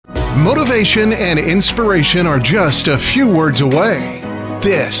Motivation and inspiration are just a few words away.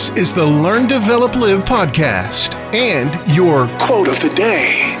 This is the Learn, Develop, Live podcast and your quote of the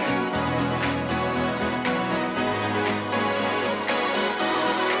day.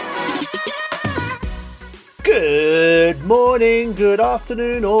 Good morning, good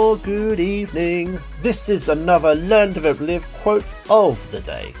afternoon, or good evening. This is another Learn, Develop, Live quote of the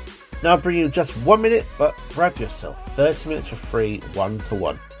day. Now I'll bring you just 1 minute, but grab yourself 30 minutes for free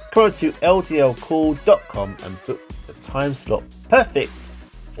one-to-one. Come on to ldlcall.com and book the time slot perfect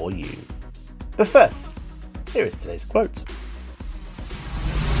for you. But first, here is today's quote.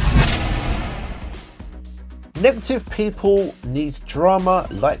 Negative people need drama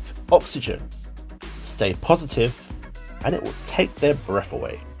like oxygen. Stay positive and it will take their breath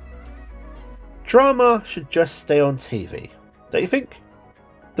away. Drama should just stay on TV, don't you think?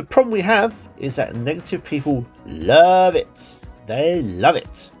 The problem we have is that negative people love it. They love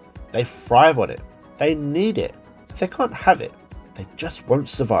it. They thrive on it. They need it. If they can't have it, they just won't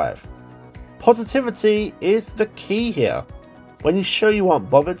survive. Positivity is the key here. When you show you aren't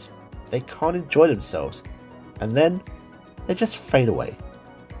bothered, they can't enjoy themselves. And then they just fade away.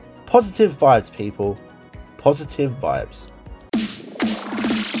 Positive vibes, people. Positive vibes.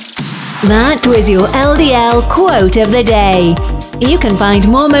 That was your LDL quote of the day. You can find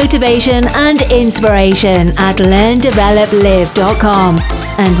more motivation and inspiration at learndeveloplive.com.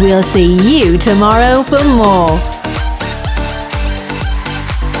 And we'll see you tomorrow for more.